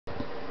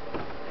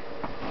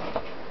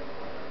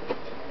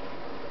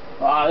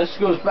This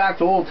goes back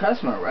to Old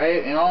Testament,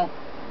 right? You know,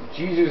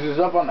 Jesus is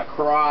up on the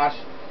cross.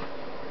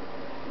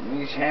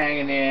 He's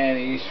hanging in.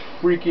 He's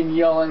freaking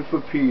yelling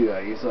for Peter.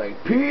 He's like,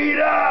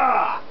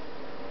 Peter!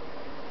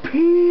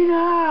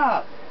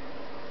 Peter!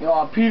 You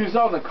know, Peter's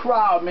out in the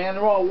crowd, man.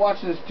 They're all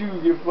watching this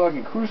dude get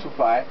fucking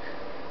crucified.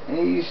 And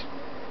he's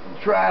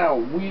trying to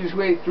weed his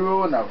way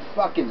through, and the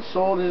fucking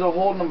soldiers are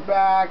holding him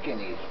back, and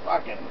he's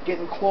fucking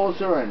getting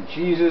closer, and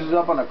Jesus is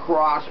up on the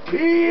cross.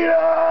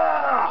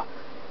 Peter!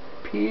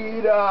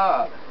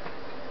 Peter!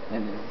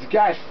 And the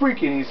guy's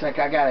freaking. He's like,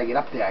 I gotta get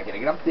up there, I gotta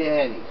get up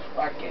there. And he's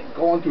fucking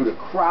going through the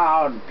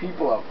crowd, and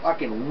people are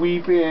fucking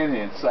weeping, and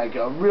it's like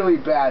a really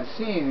bad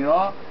scene, you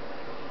know?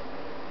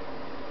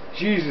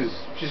 Jesus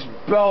just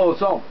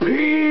bellows out,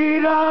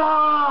 Peter!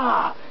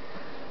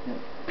 And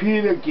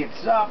Peter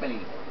gets up, and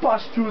he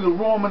busts through the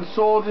Roman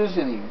soldiers,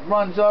 and he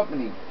runs up,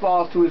 and he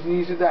falls to his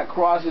knees at that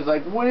cross. He's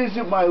like, what is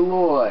it, my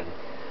Lord?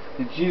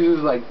 And Jesus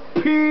is like,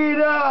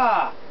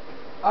 Peter!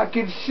 I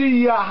can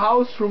see your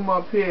house from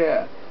up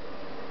here.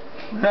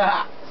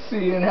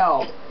 See you in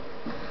hell.